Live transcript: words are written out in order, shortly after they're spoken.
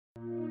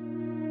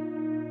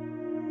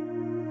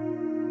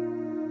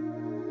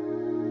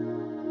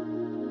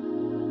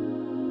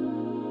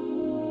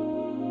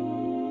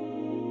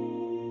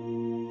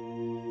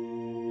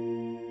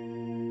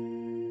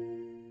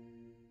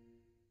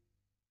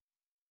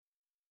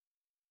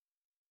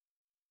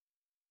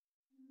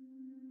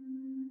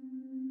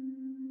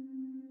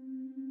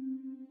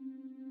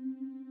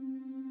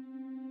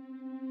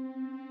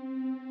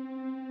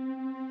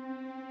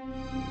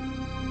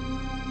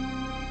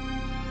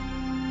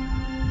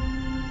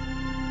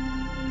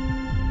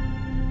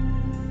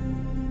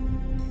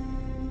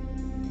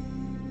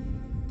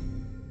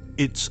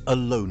It's a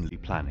lonely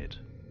planet,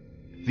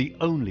 the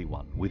only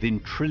one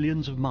within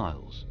trillions of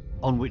miles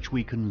on which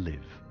we can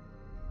live.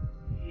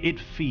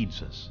 It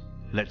feeds us,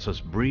 lets us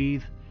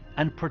breathe,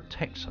 and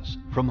protects us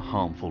from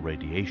harmful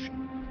radiation.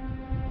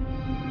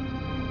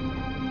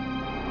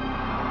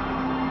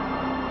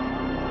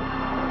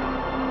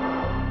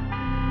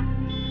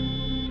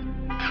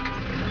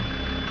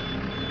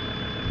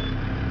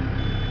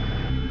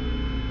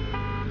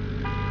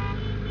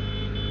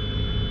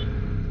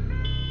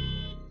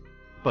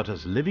 But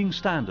as living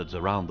standards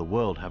around the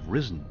world have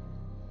risen,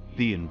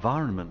 the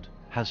environment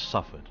has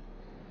suffered.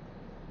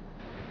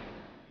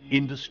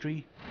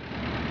 Industry,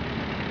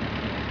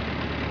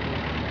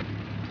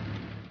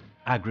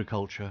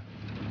 agriculture,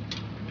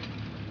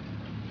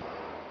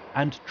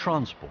 and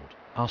transport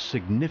are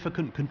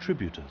significant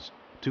contributors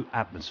to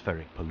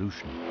atmospheric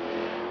pollution.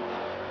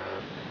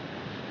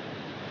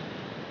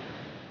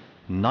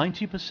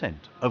 90%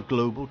 of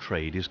global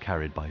trade is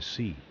carried by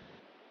sea.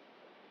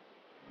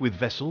 With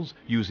vessels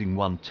using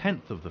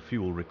 1/10 of the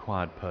fuel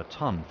required per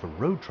ton for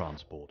road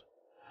transport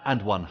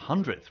and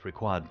 1/100th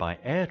required by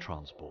air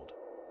transport,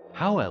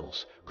 how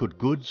else could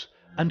goods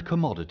and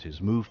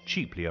commodities move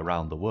cheaply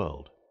around the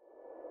world?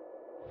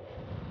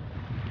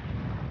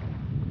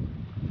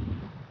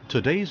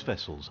 Today's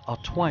vessels are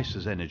twice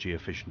as energy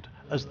efficient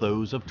as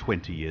those of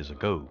 20 years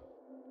ago.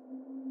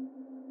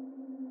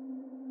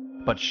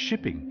 But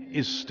shipping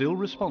is still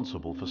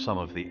responsible for some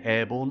of the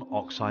airborne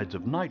oxides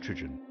of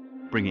nitrogen,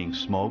 bringing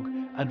smog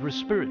and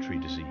respiratory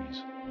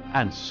disease,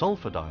 and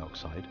sulfur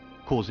dioxide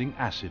causing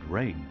acid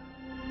rain.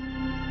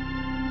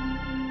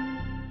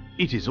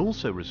 It is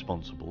also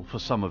responsible for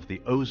some of the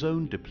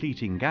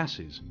ozone-depleting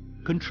gases,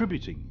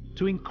 contributing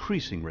to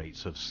increasing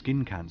rates of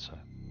skin cancer.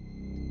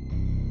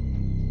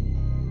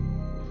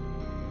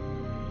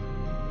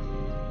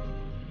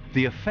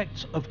 The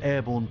effects of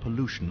airborne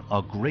pollution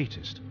are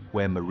greatest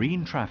where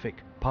marine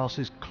traffic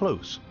passes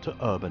close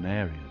to urban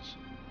areas.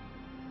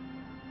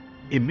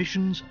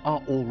 Emissions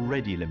are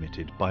already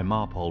limited by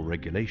MARPOL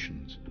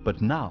regulations,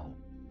 but now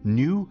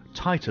new,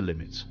 tighter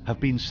limits have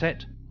been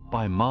set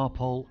by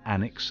MARPOL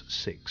Annex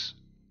 6.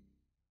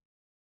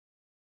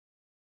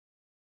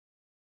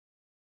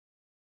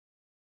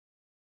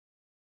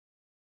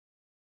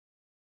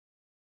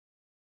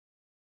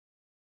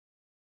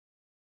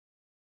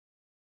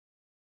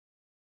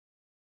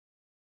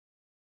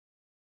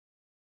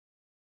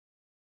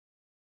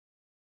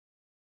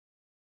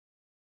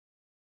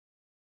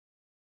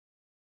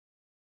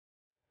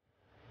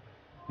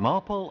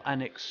 MARPOL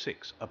Annex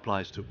 6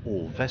 applies to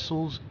all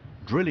vessels,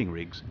 drilling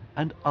rigs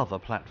and other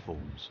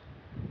platforms.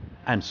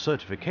 And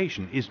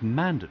certification is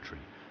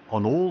mandatory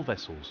on all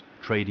vessels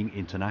trading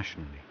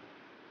internationally.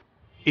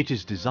 It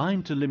is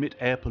designed to limit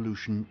air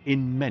pollution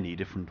in many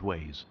different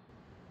ways.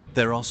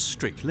 There are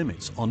strict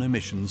limits on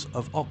emissions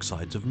of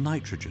oxides of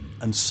nitrogen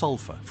and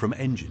sulfur from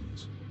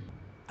engines,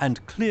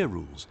 and clear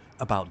rules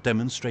about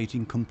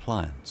demonstrating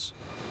compliance.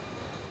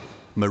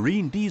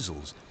 Marine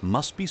diesels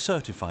must be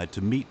certified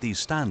to meet these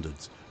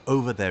standards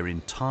over their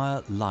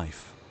entire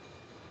life.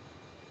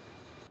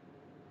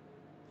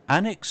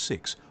 Annex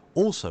 6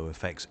 also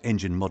affects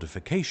engine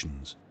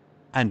modifications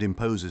and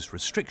imposes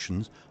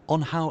restrictions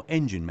on how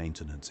engine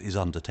maintenance is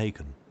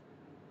undertaken.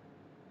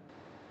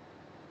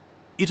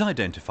 It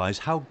identifies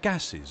how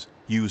gases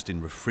used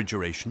in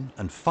refrigeration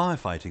and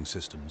firefighting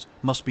systems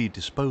must be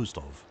disposed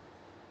of.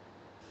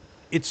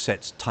 It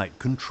sets tight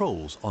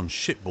controls on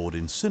shipboard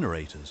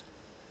incinerators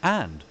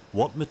and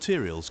what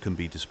materials can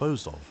be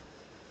disposed of.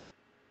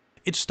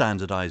 It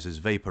standardizes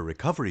vapor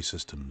recovery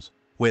systems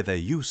where their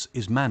use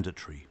is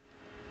mandatory.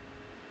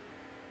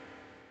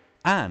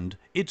 And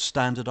it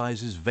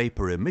standardizes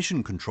vapor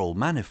emission control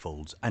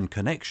manifolds and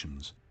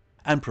connections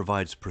and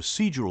provides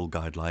procedural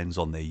guidelines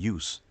on their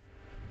use.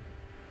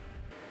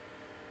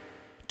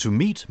 To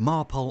meet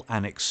MARPOL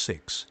Annex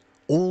 6,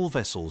 all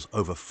vessels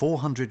over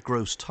 400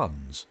 gross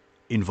tons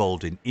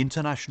involved in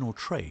international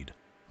trade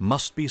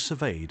must be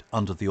surveyed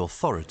under the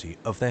authority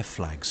of their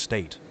flag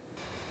state.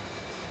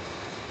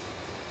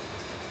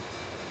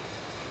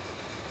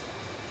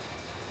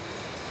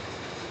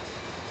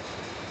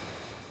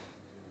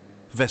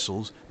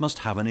 Vessels must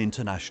have an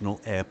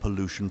International Air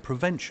Pollution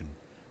Prevention,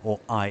 or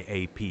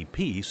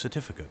IAPP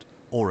certificate,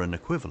 or an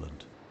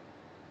equivalent.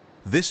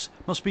 This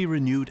must be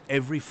renewed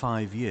every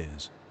 5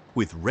 years,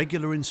 with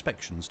regular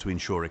inspections to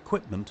ensure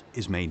equipment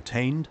is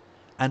maintained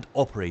and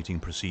operating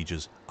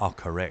procedures are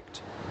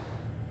correct.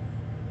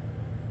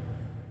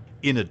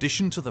 In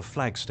addition to the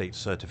flag state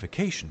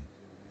certification,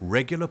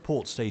 regular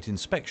port state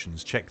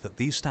inspections check that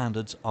these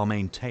standards are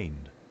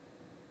maintained.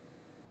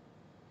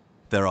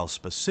 There are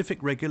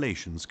specific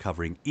regulations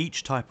covering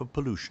each type of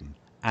pollution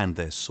and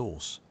their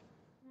source.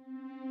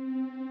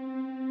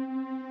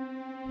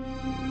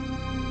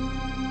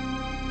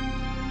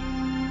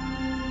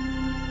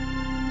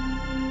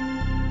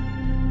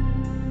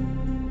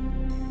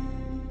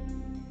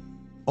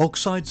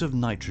 Oxides of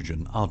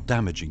nitrogen are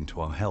damaging to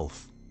our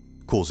health,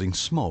 causing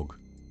smog,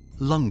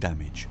 lung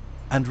damage,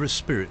 and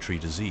respiratory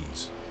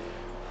disease.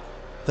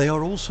 They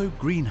are also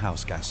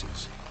greenhouse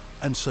gases,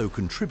 and so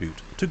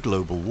contribute to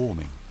global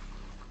warming.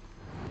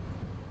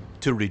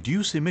 To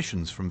reduce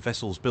emissions from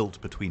vessels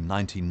built between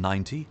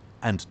 1990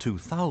 and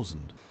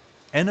 2000,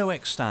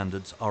 NOx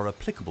standards are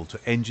applicable to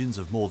engines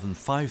of more than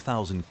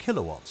 5,000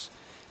 kilowatts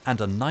and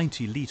a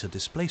 90-litre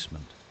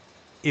displacement,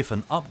 if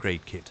an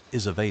upgrade kit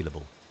is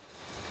available.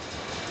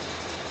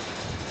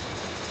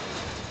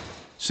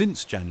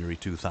 Since January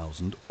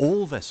 2000,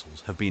 all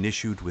vessels have been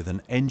issued with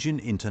an Engine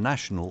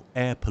International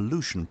Air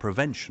Pollution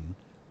Prevention,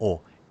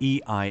 or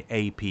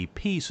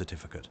EIAPP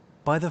certificate,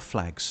 by the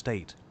flag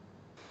state.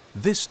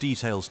 This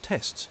details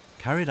tests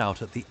carried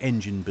out at the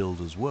engine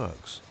builder's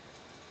works.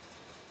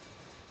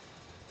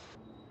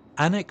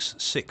 Annex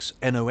 6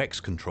 NOx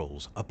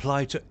controls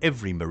apply to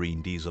every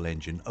marine diesel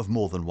engine of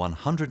more than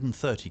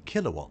 130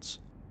 kilowatts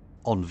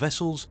on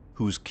vessels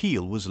whose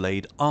keel was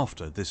laid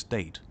after this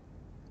date.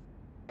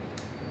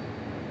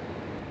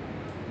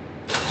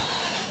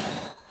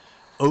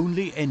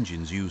 Only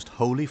engines used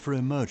wholly for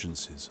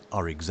emergencies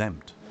are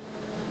exempt.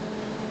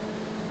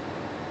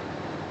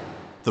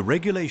 The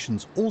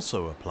regulations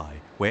also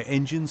apply where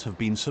engines have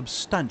been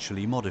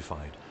substantially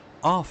modified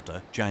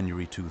after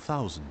January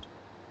 2000.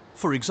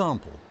 For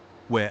example,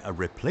 where a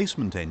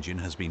replacement engine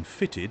has been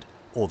fitted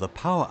or the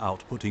power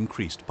output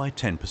increased by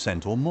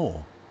 10% or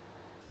more.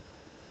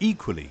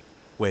 Equally,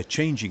 where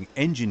changing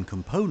engine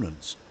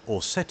components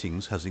or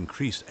settings has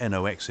increased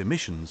NOx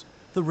emissions,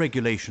 the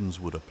regulations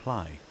would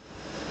apply.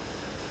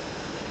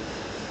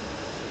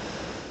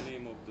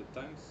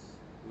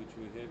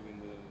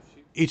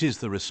 It is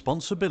the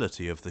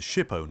responsibility of the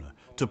ship owner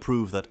to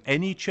prove that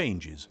any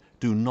changes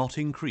do not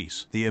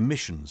increase the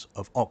emissions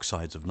of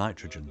oxides of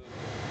nitrogen.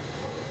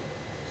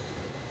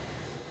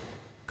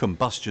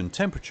 Combustion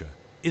temperature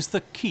is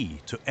the key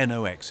to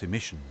NOx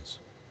emissions.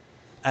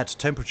 At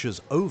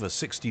temperatures over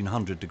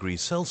 1600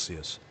 degrees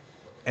Celsius,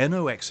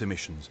 NOx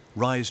emissions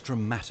rise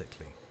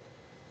dramatically.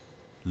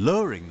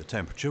 Lowering the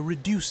temperature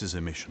reduces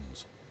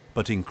emissions,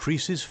 but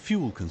increases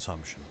fuel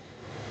consumption.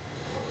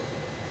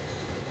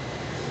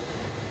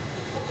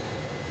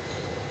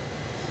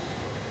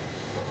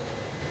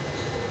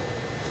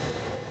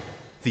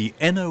 The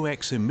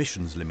NOx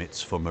emissions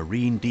limits for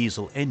marine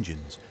diesel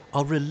engines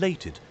are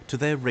related to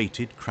their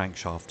rated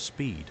crankshaft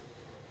speed.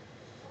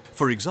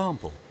 For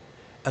example,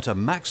 at a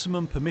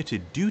maximum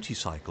permitted duty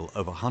cycle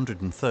of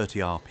 130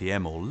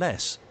 RPM or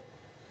less,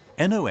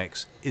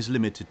 NOx is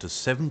limited to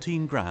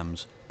 17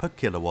 grams per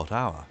kilowatt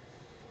hour.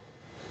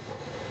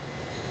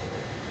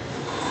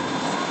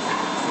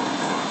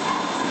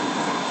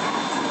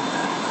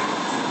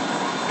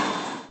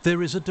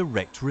 There is a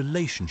direct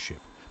relationship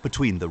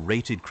between the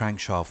rated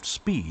crankshaft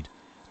speed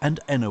and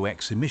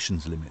NOx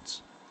emissions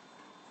limits.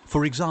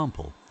 For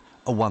example,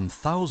 a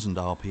 1000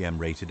 RPM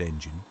rated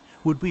engine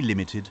would be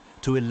limited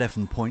to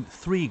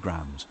 11.3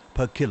 grams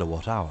per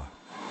kilowatt hour.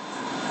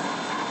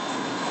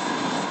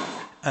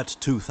 At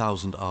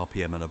 2000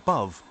 RPM and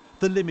above,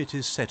 the limit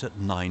is set at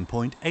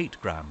 9.8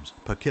 grams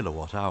per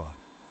kilowatt hour.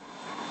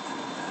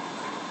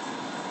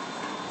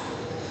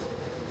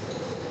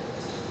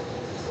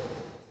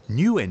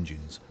 New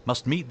engines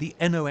must meet the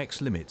NOx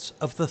limits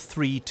of the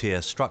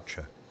three-tier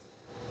structure.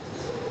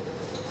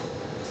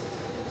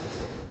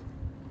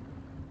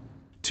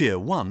 Tier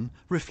 1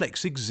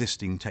 reflects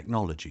existing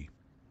technology.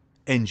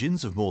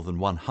 Engines of more than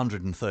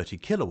 130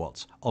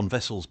 kilowatts on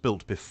vessels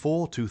built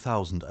before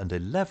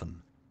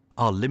 2011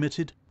 are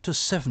limited to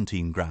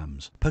 17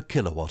 grams per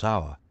kilowatt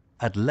hour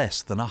at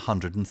less than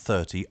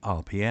 130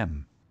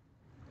 RPM.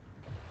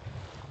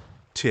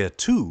 Tier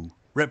 2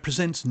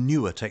 represents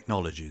newer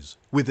technologies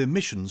with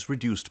emissions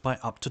reduced by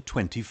up to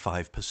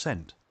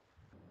 25%.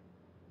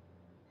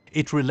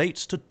 It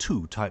relates to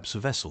two types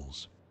of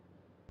vessels.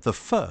 The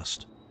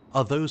first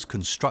are those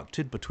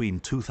constructed between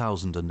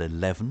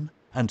 2011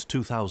 and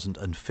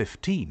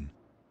 2015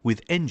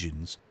 with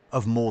engines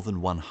of more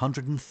than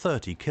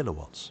 130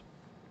 kilowatts.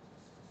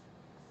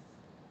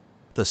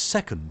 The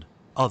second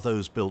are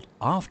those built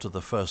after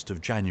the 1st of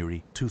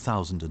January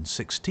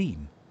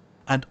 2016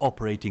 and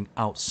operating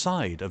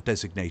outside of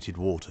designated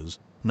waters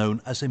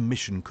known as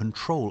emission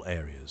control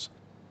areas,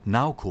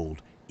 now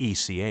called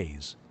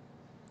ECAs.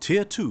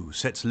 Tier 2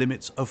 sets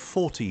limits of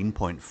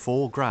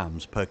 14.4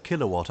 grams per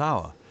kilowatt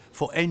hour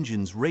for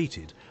engines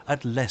rated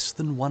at less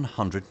than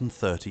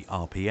 130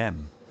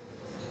 RPM.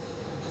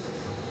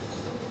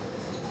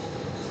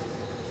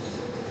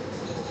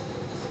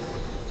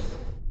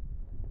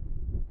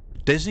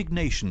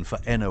 Designation for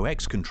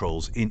NOx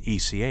controls in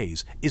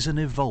ECAs is an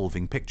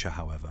evolving picture,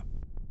 however.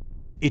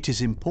 It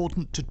is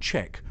important to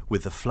check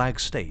with the flag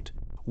state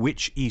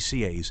which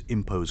ECAs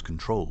impose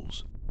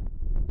controls.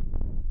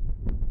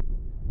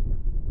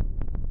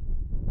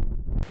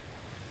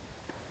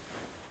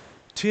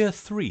 Tier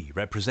 3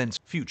 represents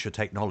future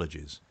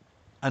technologies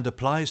and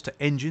applies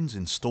to engines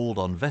installed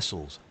on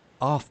vessels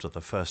after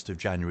the 1st of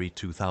January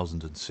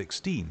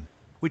 2016,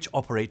 which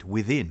operate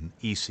within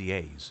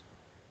ECAs.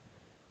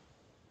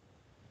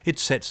 It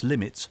sets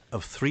limits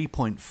of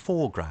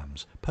 3.4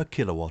 grams per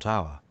kilowatt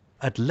hour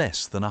at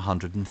less than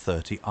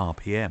 130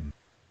 RPM.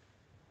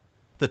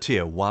 The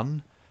Tier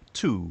 1,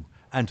 2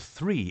 and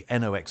 3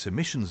 NOx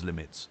emissions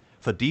limits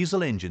for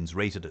diesel engines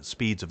rated at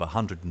speeds of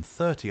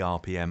 130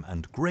 rpm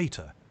and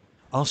greater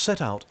are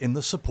set out in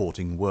the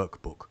supporting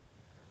workbook.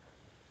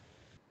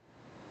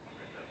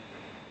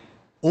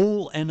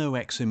 All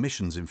NOx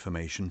emissions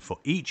information for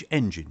each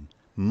engine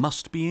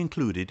must be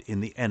included in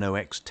the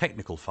NOx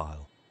technical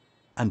file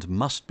and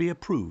must be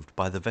approved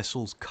by the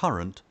vessel's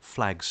current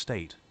flag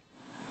state.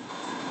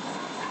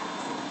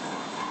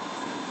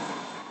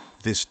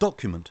 This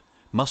document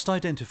must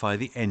identify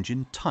the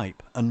engine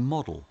type and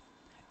model,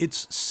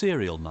 its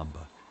serial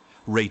number,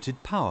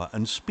 rated power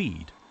and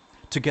speed,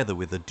 together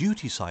with the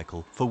duty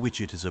cycle for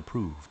which it is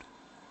approved.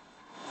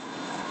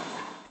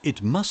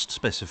 It must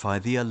specify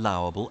the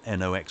allowable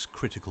NOx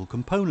critical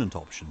component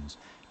options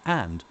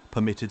and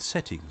permitted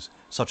settings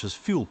such as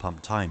fuel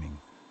pump timing.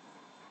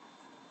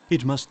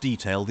 It must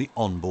detail the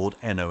onboard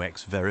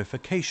NOx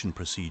verification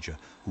procedure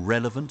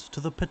relevant to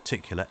the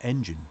particular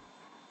engine.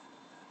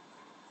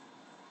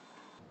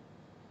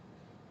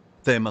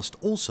 There must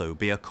also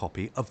be a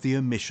copy of the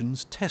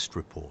emissions test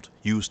report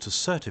used to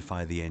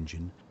certify the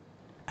engine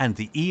and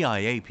the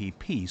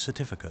EIAPP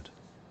certificate.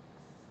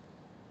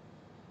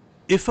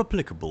 If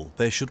applicable,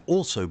 there should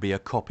also be a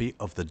copy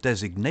of the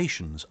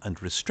designations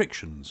and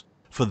restrictions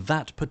for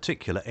that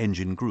particular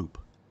engine group.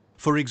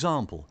 For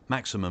example,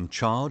 maximum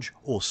charge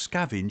or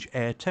scavenge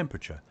air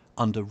temperature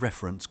under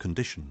reference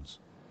conditions.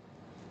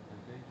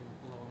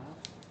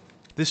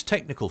 This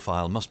technical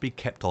file must be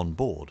kept on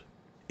board.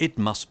 It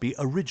must be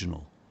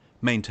original,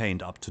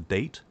 maintained up to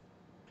date,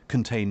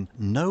 contain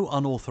no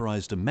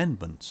unauthorized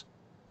amendments,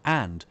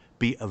 and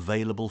be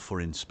available for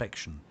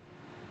inspection.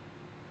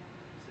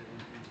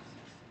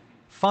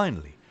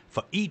 Finally,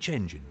 for each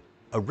engine,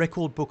 a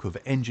record book of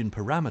engine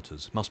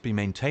parameters must be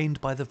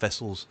maintained by the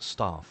vessel's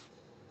staff.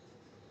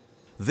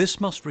 This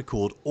must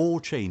record all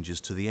changes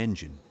to the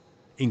engine,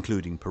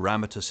 including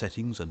parameter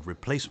settings and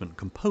replacement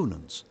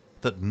components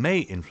that may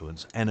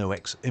influence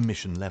NOx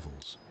emission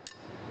levels.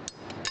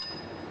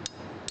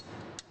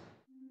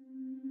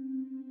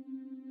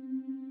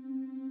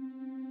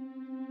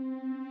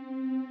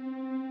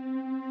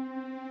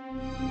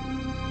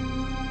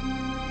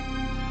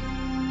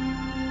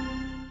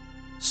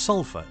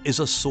 Sulfur is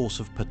a source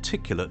of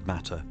particulate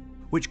matter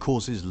which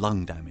causes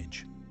lung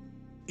damage.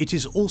 It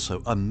is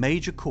also a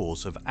major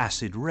cause of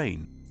acid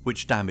rain,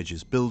 which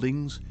damages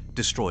buildings,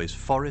 destroys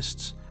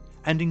forests,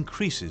 and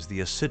increases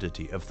the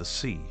acidity of the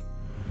sea.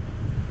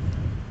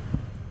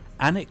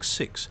 Annex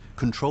 6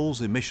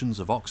 controls emissions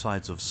of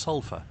oxides of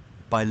sulfur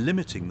by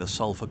limiting the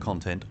sulfur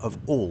content of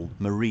all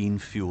marine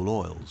fuel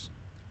oils,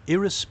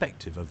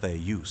 irrespective of their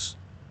use.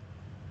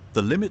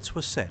 The limits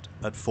were set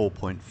at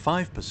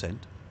 4.5%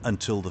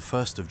 until the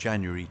 1st of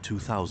January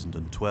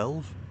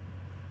 2012,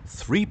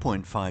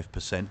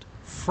 3.5%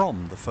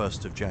 from the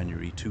 1st of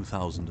January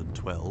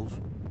 2012,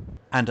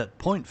 and at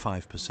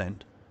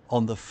 0.5%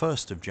 on the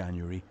 1st of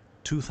January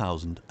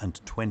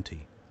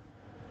 2020.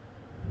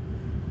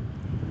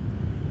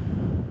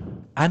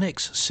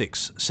 Annex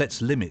 6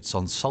 sets limits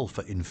on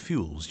sulfur in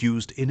fuels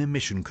used in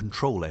emission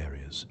control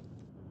areas.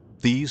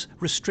 These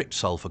restrict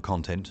sulfur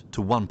content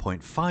to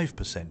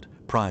 1.5%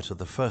 prior to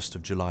the 1st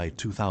of July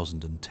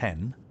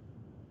 2010,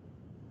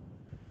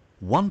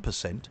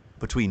 1%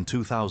 between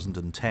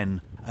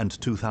 2010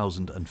 and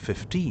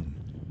 2015,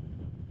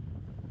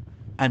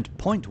 and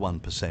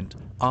 0.1%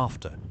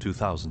 after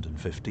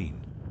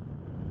 2015.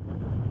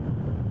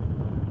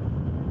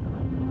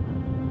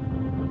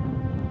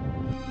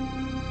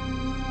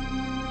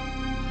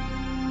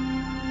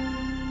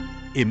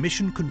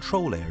 Emission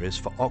control areas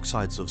for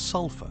oxides of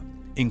sulfur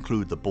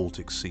include the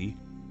Baltic Sea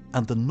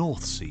and the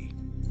North Sea,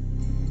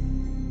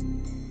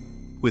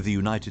 with the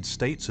United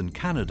States and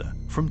Canada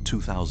from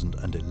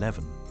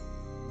 2011.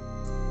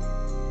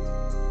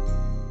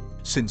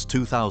 Since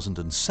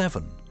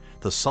 2007,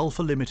 the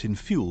sulfur limit in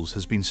fuels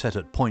has been set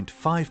at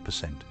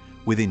 0.5%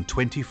 within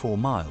 24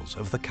 miles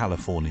of the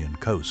Californian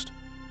coast.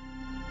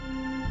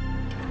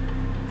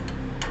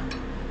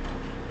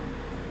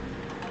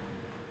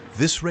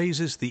 This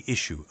raises the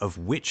issue of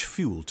which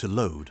fuel to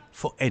load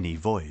for any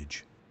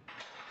voyage.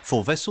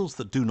 For vessels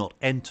that do not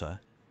enter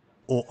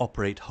or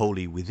operate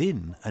wholly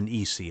within an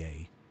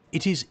ECA,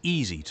 it is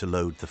easy to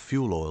load the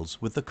fuel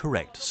oils with the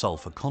correct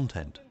sulfur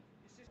content.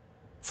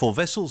 For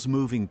vessels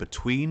moving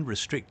between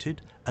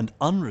restricted and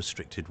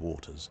unrestricted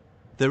waters,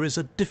 there is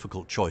a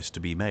difficult choice to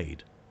be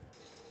made.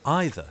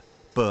 Either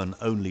burn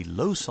only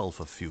low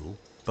sulfur fuel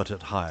but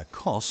at higher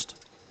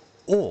cost,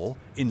 or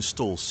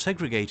install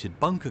segregated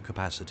bunker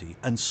capacity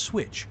and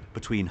switch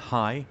between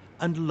high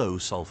and low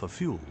sulfur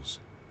fuels.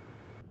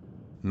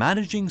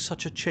 Managing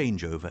such a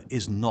changeover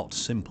is not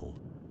simple.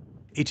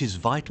 It is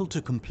vital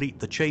to complete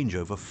the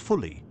changeover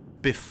fully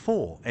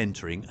before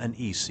entering an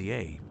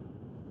ECA.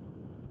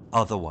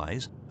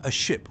 Otherwise, a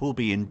ship will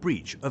be in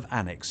breach of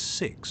Annex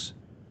 6.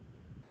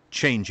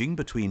 Changing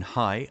between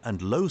high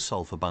and low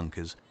sulfur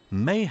bunkers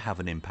may have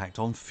an impact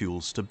on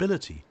fuel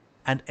stability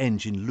and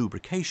engine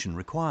lubrication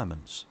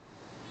requirements.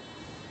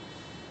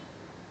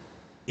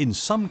 In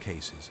some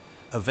cases,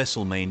 a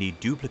vessel may need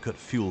duplicate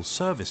fuel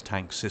service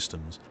tank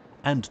systems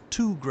and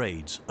 2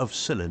 grades of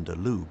cylinder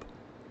lube.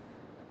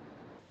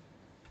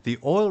 The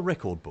oil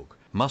record book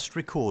must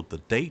record the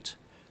date,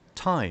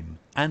 time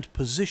and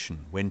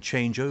position when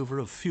changeover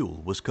of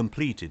fuel was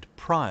completed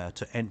prior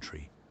to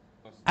entry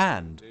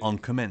and on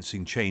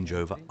commencing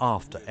changeover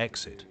after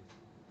exit.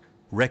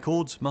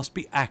 Records must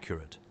be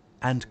accurate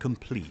and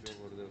complete.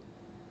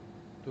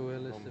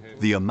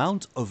 The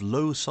amount of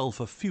low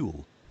sulfur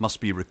fuel must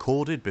be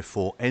recorded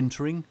before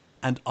entering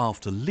and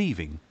after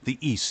leaving the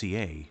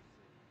ECA.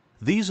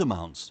 These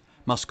amounts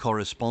must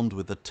correspond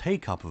with the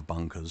take-up of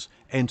bunkers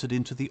entered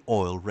into the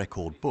oil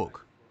record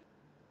book.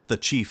 The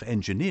chief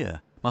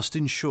engineer must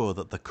ensure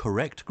that the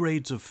correct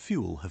grades of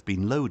fuel have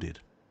been loaded,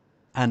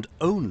 and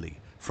only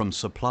from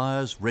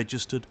suppliers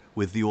registered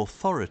with the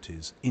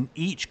authorities in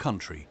each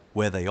country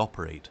where they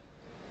operate.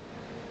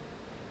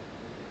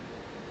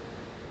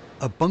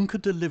 A bunker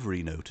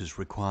delivery note is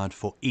required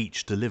for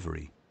each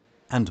delivery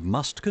and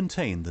must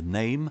contain the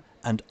name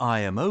and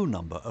IMO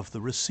number of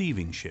the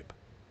receiving ship,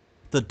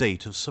 the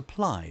date of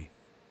supply,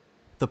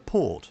 the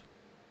port,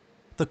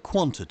 the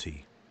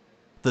quantity,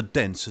 the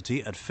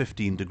density at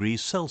 15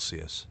 degrees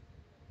Celsius,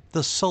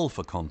 the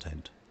sulfur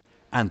content,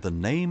 and the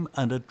name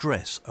and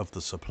address of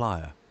the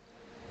supplier.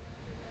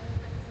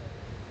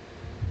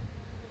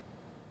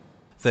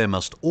 There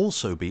must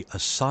also be a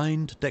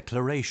signed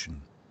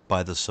declaration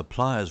by the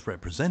supplier's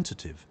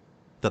representative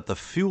that the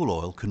fuel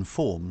oil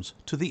conforms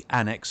to the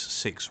Annex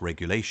 6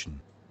 regulation.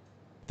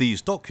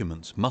 These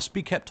documents must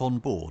be kept on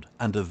board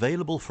and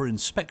available for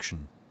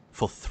inspection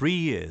for 3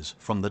 years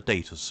from the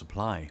date of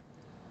supply.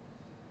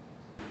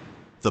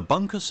 The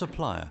bunker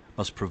supplier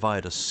must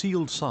provide a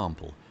sealed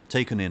sample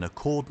taken in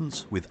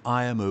accordance with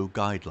IMO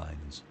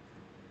guidelines.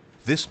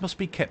 This must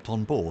be kept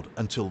on board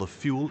until the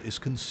fuel is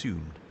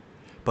consumed,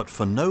 but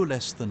for no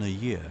less than a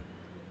year.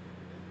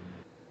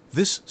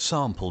 This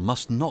sample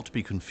must not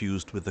be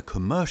confused with the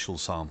commercial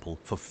sample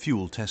for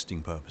fuel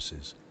testing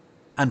purposes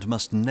and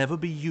must never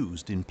be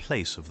used in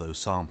place of those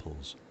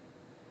samples.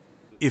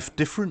 If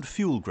different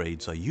fuel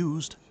grades are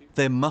used,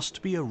 there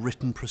must be a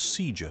written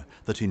procedure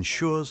that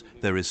ensures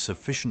there is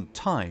sufficient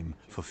time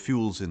for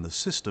fuels in the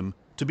system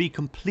to be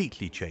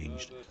completely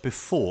changed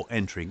before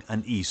entering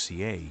an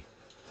ECA.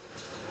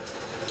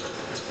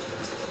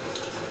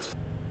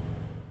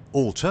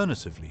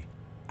 Alternatively,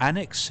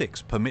 Annex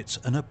 6 permits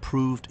an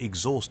approved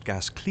exhaust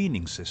gas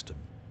cleaning system,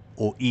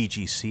 or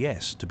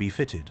EGCS, to be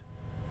fitted.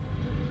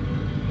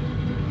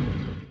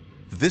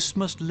 This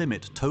must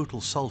limit total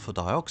sulfur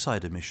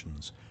dioxide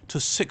emissions to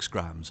 6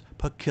 grams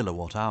per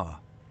kilowatt hour.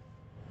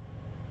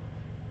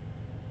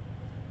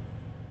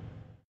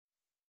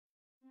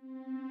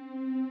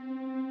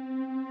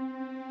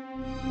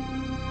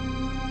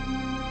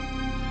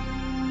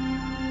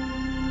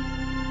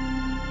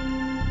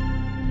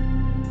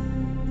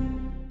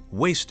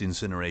 Waste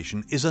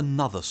incineration is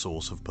another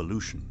source of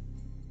pollution.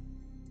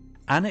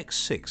 Annex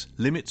 6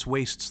 limits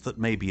wastes that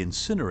may be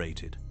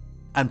incinerated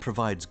and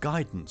provides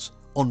guidance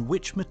on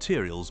which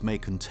materials may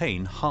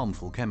contain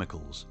harmful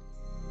chemicals.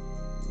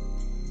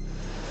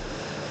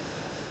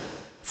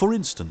 For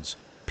instance,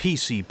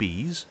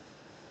 PCBs,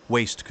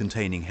 waste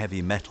containing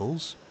heavy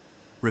metals,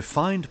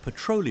 refined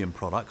petroleum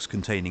products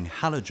containing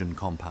halogen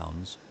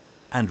compounds,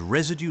 and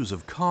residues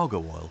of cargo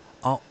oil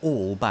are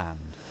all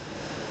banned.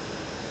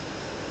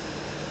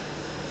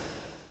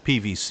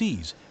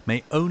 PVCs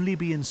may only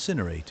be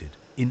incinerated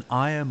in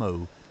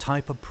IMO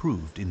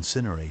type-approved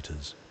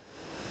incinerators.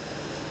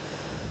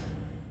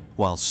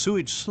 While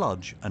sewage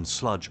sludge and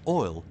sludge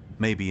oil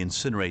may be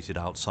incinerated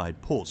outside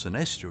ports and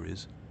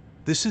estuaries,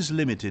 this is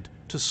limited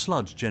to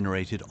sludge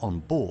generated on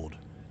board.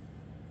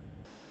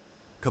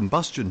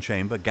 Combustion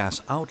chamber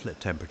gas outlet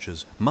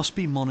temperatures must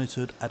be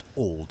monitored at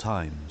all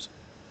times.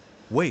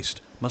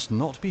 Waste must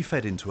not be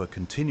fed into a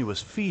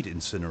continuous feed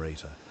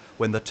incinerator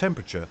when the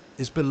temperature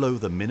is below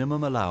the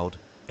minimum allowed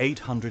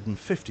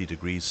 850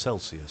 degrees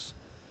Celsius.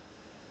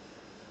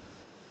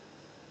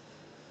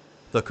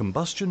 The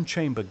combustion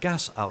chamber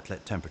gas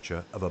outlet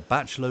temperature of a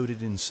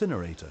batch-loaded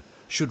incinerator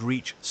should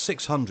reach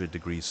 600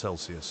 degrees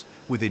Celsius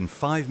within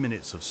 5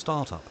 minutes of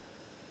startup,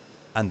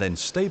 and then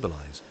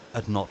stabilize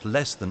at not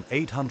less than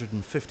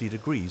 850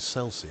 degrees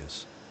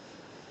Celsius.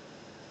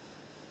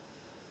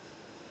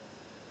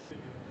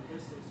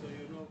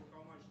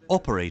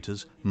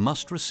 Operators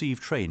must receive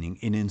training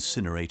in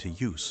incinerator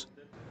use.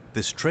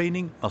 This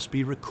training must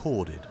be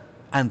recorded,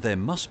 and there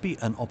must be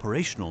an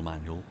operational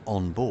manual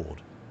on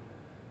board.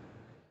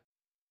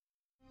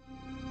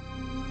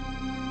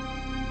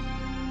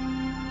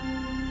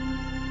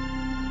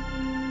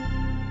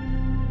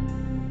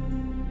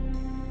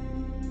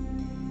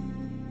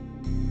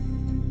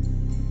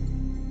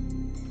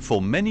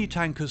 For many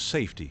tankers'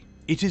 safety,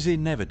 it is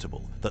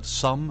inevitable that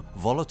some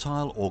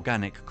volatile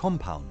organic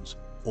compounds,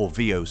 or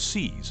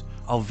VOCs,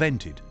 are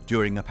vented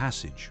during a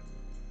passage.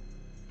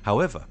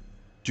 However,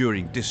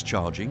 during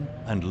discharging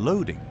and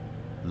loading,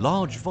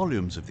 large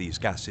volumes of these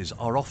gases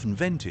are often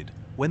vented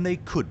when they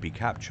could be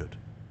captured.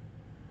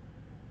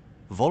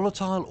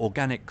 Volatile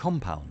organic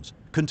compounds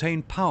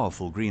contain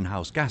powerful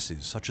greenhouse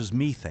gases such as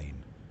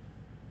methane.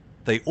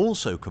 They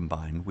also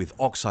combine with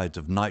oxides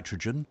of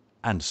nitrogen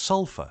and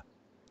sulfur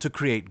to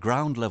create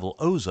ground-level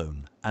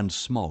ozone and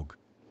smog.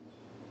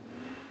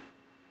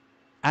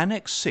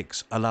 Annex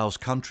 6 allows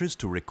countries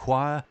to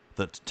require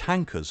that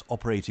tankers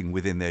operating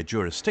within their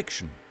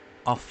jurisdiction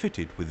are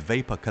fitted with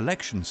vapour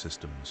collection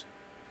systems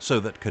so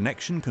that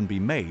connection can be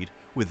made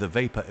with the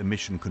vapour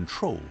emission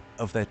control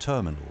of their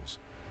terminals.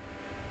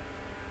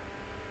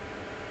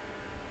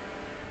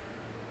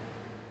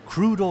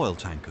 Crude oil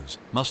tankers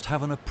must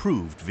have an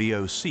approved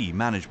VOC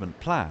management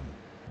plan,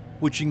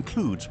 which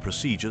includes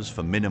procedures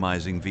for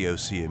minimizing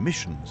VOC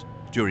emissions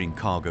during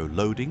cargo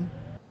loading,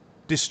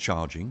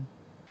 discharging,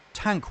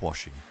 tank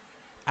washing,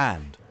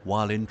 and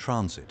while in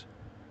transit.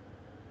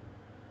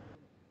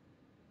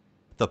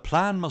 The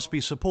plan must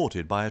be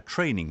supported by a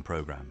training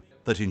program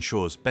that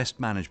ensures best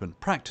management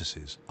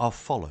practices are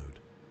followed.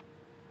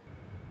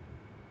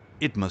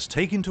 It must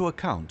take into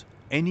account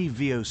any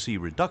VOC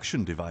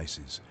reduction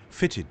devices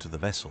fitted to the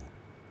vessel.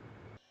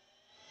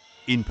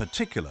 In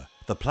particular,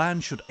 the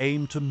plan should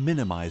aim to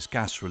minimize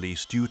gas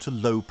release due to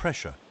low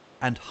pressure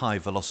and high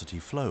velocity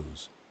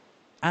flows,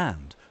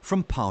 and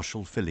from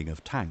partial filling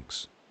of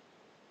tanks.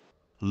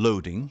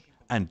 Loading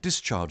and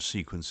discharge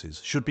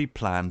sequences should be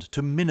planned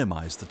to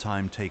minimize the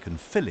time taken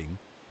filling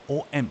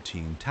or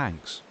emptying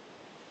tanks.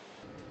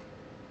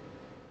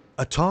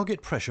 A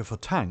target pressure for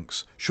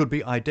tanks should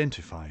be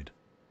identified,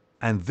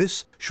 and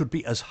this should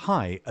be as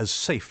high as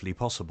safely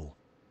possible.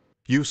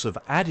 Use of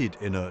added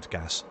inert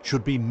gas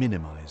should be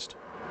minimized.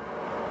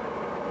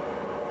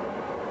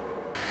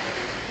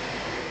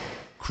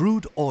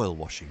 Crude oil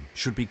washing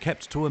should be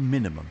kept to a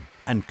minimum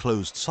and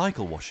closed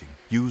cycle washing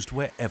used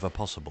wherever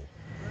possible.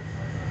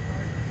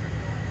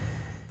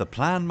 The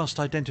plan must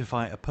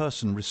identify a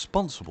person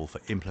responsible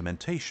for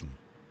implementation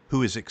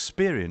who is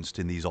experienced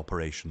in these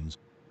operations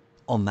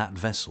on that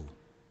vessel.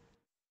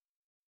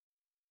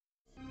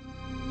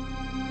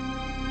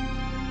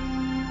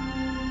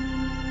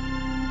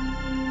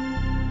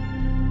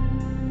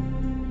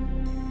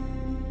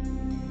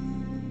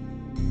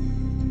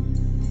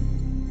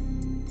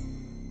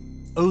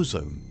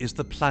 Ozone is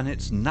the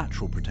planet's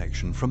natural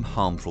protection from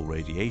harmful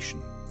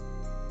radiation.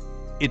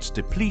 Its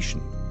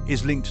depletion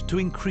is linked to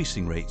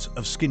increasing rates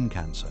of skin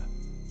cancer.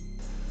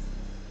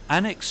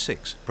 Annex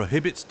 6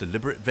 prohibits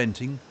deliberate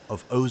venting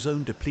of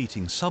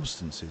ozone-depleting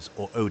substances,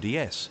 or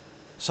ODS,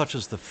 such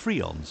as the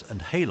freons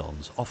and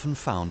halons often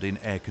found in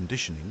air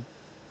conditioning,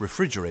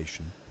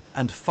 refrigeration,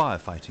 and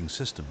firefighting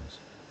systems.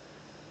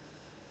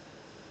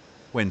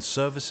 When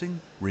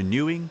servicing,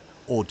 renewing,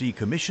 or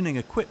decommissioning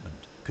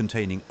equipment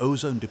containing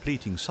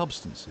ozone-depleting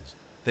substances,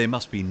 there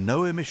must be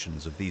no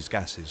emissions of these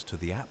gases to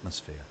the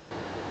atmosphere.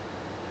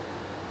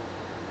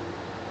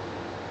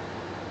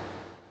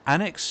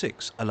 Annex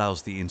 6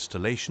 allows the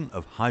installation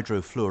of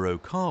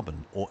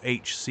hydrofluorocarbon or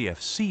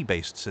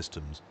HCFC-based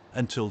systems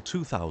until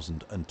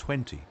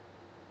 2020.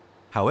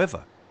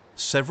 However,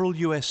 several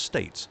US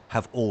states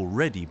have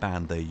already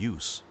banned their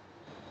use.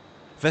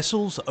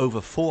 Vessels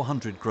over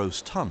 400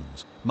 gross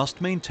tons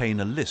must maintain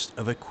a list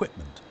of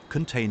equipment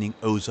containing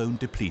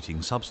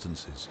ozone-depleting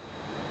substances.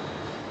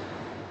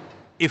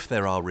 If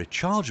there are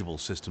rechargeable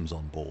systems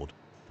on board,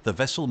 the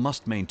vessel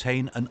must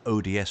maintain an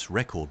ODS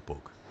record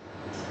book.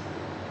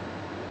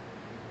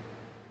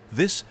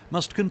 This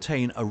must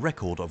contain a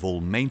record of all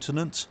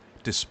maintenance,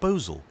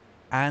 disposal,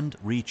 and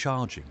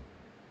recharging.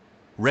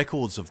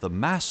 Records of the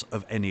mass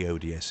of any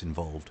ODS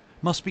involved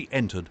must be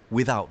entered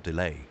without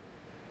delay.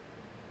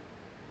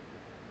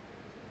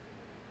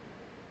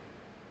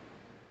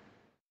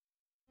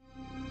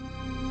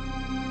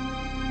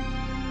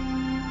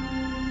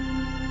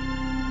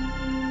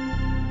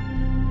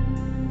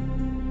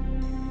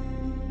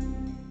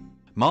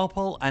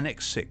 MARPOL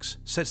Annex 6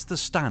 sets the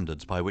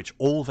standards by which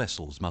all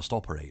vessels must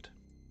operate.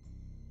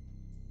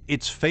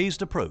 Its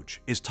phased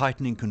approach is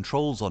tightening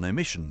controls on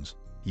emissions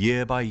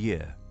year by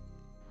year.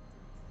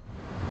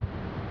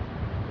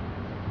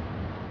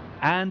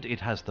 And it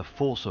has the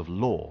force of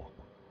law.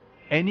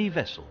 Any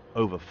vessel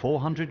over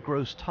 400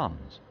 gross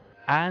tons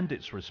and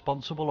its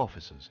responsible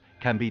officers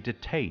can be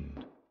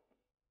detained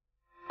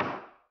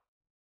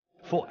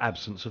for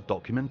absence of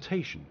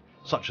documentation,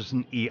 such as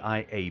an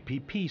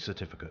EIAPP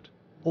certificate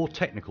or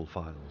technical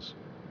files,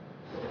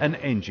 an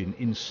engine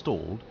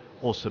installed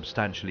or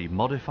substantially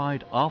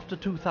modified after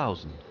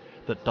 2000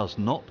 that does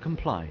not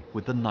comply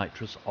with the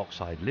nitrous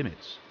oxide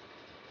limits,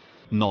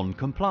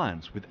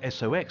 non-compliance with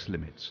SOx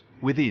limits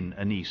within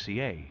an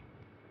ECA,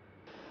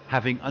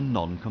 having a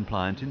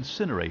non-compliant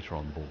incinerator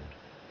on board,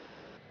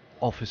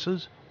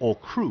 officers or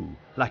crew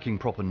lacking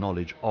proper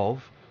knowledge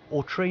of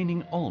or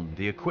training on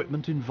the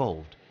equipment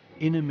involved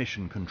in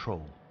emission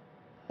control,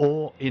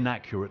 or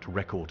inaccurate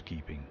record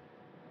keeping.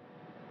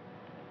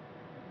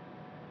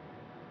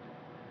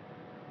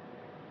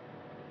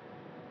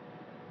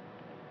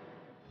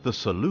 The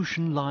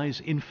solution lies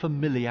in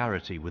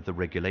familiarity with the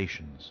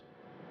regulations,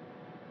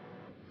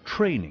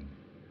 training,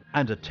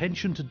 and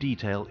attention to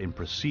detail in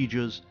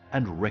procedures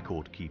and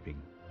record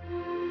keeping.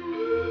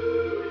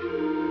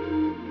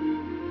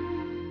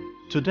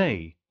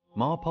 Today,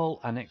 MARPOL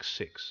Annex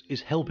 6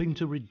 is helping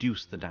to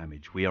reduce the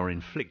damage we are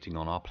inflicting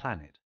on our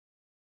planet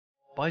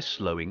by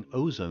slowing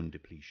ozone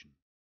depletion,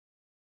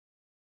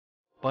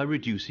 by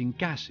reducing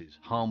gases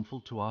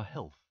harmful to our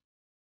health,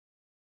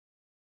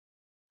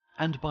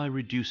 and by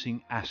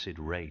reducing acid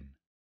rain.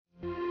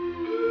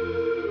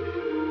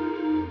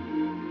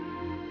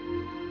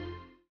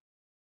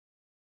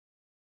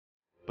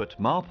 But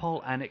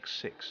MARPOL Annex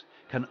 6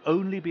 can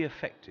only be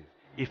effective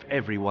if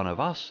every one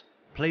of us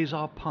plays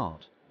our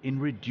part in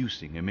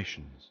reducing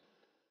emissions.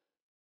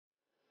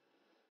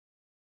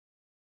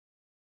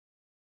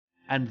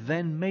 And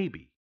then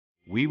maybe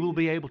we will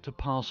be able to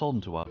pass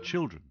on to our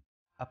children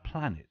a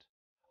planet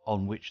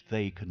on which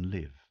they can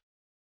live.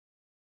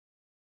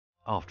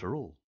 After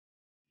all,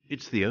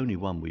 it's the only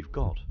one we've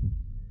got.